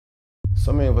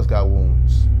So many of us got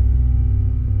wounds.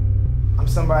 I'm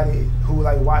somebody who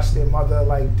watched their mother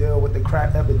deal with the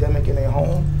crack epidemic in their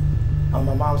home.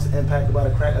 My mom's impacted by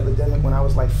the crack epidemic when I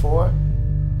was 4.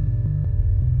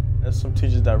 There's some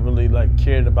teachers that really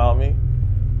cared about me,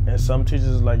 and some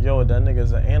teachers yo, that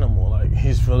nigga's an animal.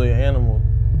 He's really an animal.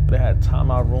 They had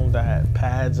timeout rooms that had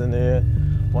pads in there.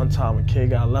 One time a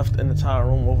kid got left in the timeout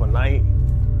room overnight.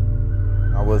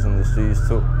 I was in the streets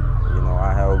too. You know,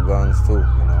 I held guns too. You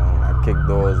know, I kicked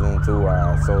doors in too.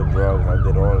 I sold drugs. I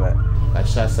did all that. I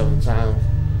shot 7 times.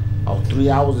 I was 3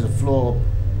 hours on the floor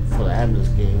before the ambulance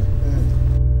came.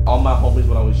 All my homies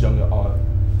when I was younger are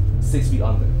 6 feet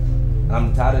under. And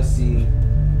I'm tired of seeing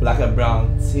black and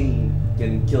brown teen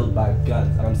getting killed by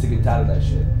guns. And I'm sick and tired of that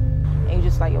shit. And you're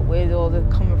just yo, where's all this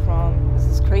coming from? This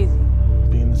is crazy.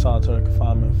 Being in solitary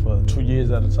confinement for 2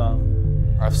 years at a time.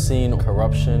 I've seen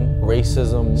corruption,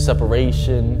 racism,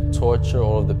 separation, torture,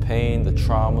 all of the pain, the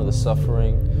trauma, the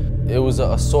suffering. It was an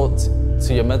assault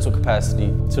to your mental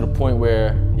capacity to the point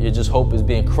where your just hope is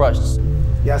being crushed.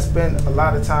 Yeah, I spent a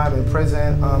lot of time in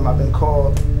prison. I've been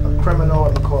called a criminal,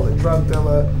 I've been called a drug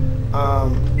dealer,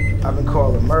 I've been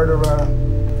called a murderer.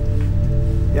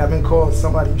 Yeah, I've been called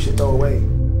somebody you should throw away.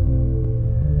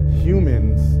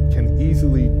 Humans can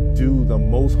easily do the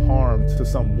most harm to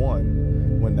someone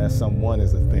when that someone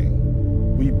is a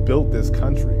thing. We built this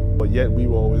country, but yet we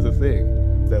were always a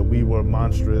thing. That we were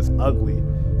monstrous, ugly,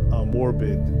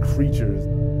 morbid creatures.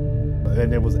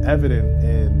 And it was evident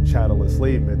in chattel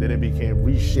enslavement, then it became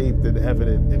reshaped and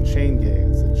evident in chain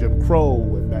gangs, and Jim Crow,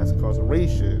 and mass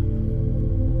incarceration.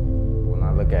 When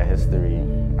I look at history,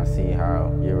 I see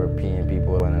how European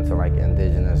people went into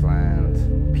indigenous lands.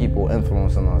 People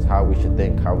influencing us how we should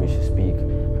think, how we should speak,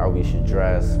 how we should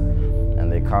dress, and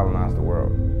they colonized the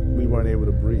world. We weren't able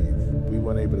to breathe. We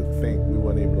weren't able to think. We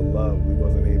weren't able to love. We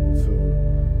wasn't able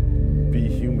to be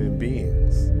human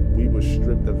beings. We were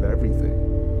stripped of everything.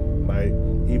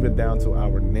 Even down to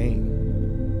our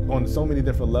name. On so many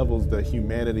different levels, the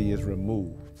humanity is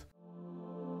removed.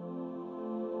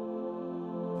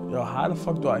 Yo, how the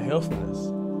fuck do I heal from this?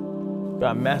 You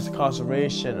got mass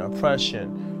incarceration, oppression,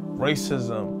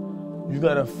 racism. You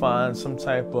gotta find some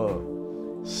type of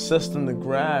system to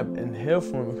grab and heal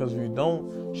from it, because if you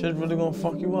don't, shit's really gonna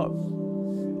fuck you up.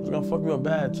 It's gonna fuck you up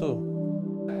bad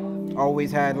too.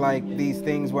 Always had these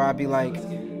things where I'd be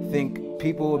think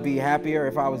people would be happier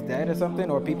if I was dead or something,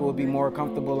 or people would be more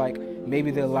comfortable, maybe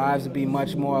their lives would be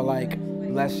much more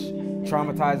less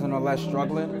traumatizing or less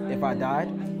struggling if I died.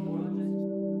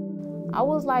 I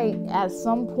was at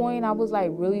some point I was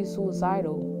really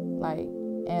suicidal,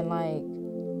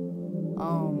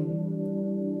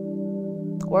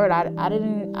 word, I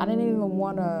didn't even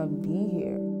want to be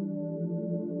here.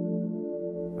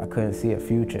 I couldn't see a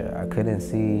future. I couldn't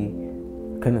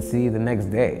see the next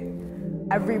day.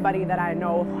 Everybody that I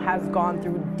know has gone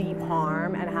through deep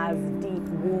harm and has deep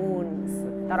wounds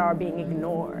that are being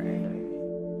ignored.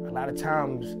 A lot of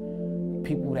times,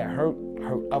 people that hurt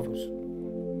others.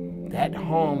 That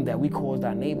harm that we caused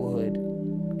our neighborhood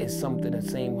is the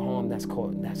same harm that's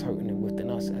hurting within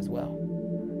us as well.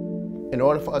 In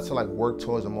order for us to work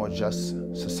towards a more just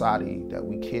society that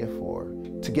we care for,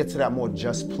 to get to that more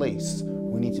just place,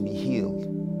 we need to be healed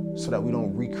so that we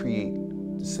don't recreate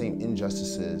the same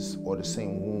injustices or the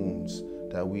same wounds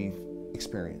that we've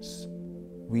experienced.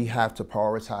 We have to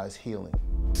prioritize healing.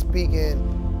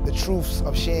 Speaking the truths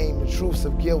of shame, the truths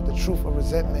of guilt, the truth of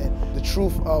resentment, the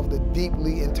truth of the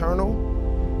deeply internal,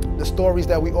 the stories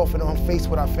that we often don't face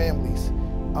with our families,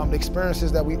 the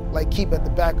experiences that we keep at the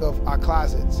back of our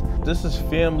closets. This is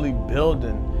family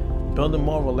building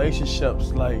more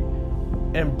relationships,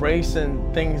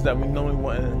 embracing things that we normally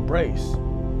wouldn't embrace,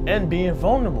 and being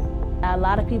vulnerable. A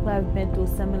lot of people have been through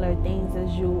similar things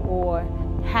as you, or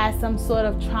had some sort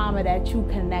of trauma that you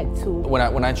connect to. When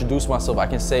I introduce myself, I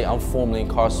can say I'm formerly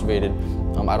incarcerated.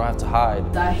 I don't have to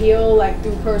hide. I heal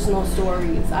through personal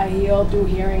stories. I heal through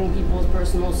hearing people's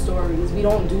personal stories. We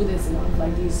don't do this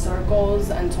enough, these circles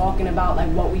and talking about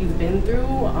what we've been through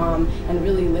and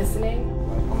really listening.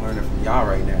 I'm learning from y'all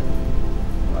right now.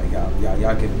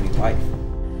 Y'all giving me life.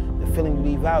 The feeling you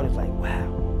leave out is wow.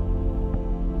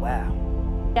 Wow.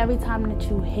 Every time that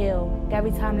you heal,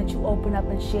 every time that you open up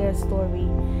and share a story,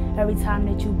 every time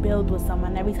that you build with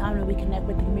someone, every time that we connect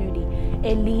with the community,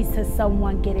 it leads to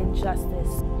someone getting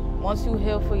justice. Once you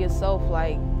heal for yourself,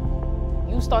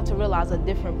 you start to realize a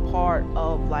different part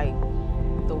of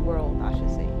the world, I should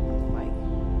say.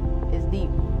 It's deep.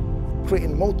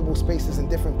 Creating multiple spaces in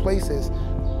different places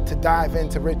to dive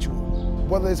into ritual.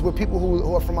 Whether it's with people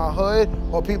who are from our hood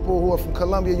or people who are from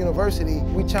Columbia University,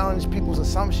 we challenge people's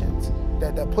assumptions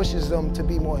that pushes them to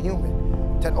be more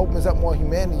human. that opens up more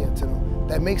humanity into them,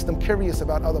 that makes them curious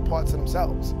about other parts of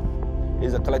themselves.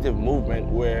 It's a collective movement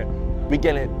where we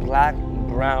get it black,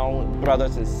 brown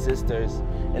brothers and sisters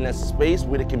in a space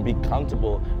where they can be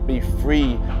comfortable, be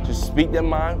free to speak their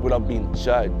mind without being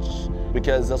judged.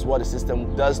 Because that's what the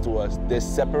system does to us. They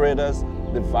separate us,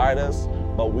 divide us,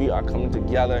 but we are coming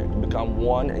together to become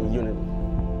one and unity.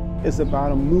 It's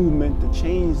about a movement to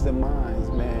change the minds,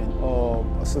 man, of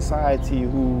a society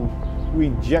who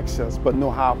rejects us but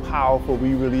know how powerful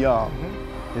we really are.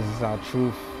 This is our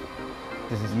truth.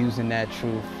 This is using that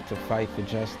truth to fight for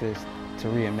justice, to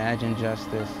reimagine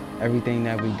justice. Everything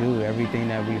that we do, everything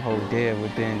that we hold dear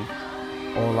within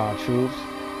all our truths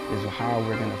is how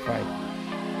we're gonna fight.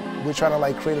 We're trying to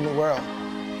like create a new world,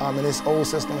 and this old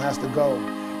system has to go.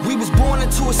 We was born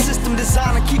into a system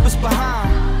designed to keep us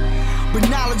behind, but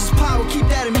knowledge is power, keep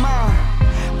that in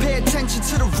mind. Pay attention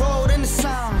to the road and the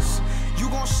signs. You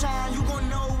gon' shine, you gon'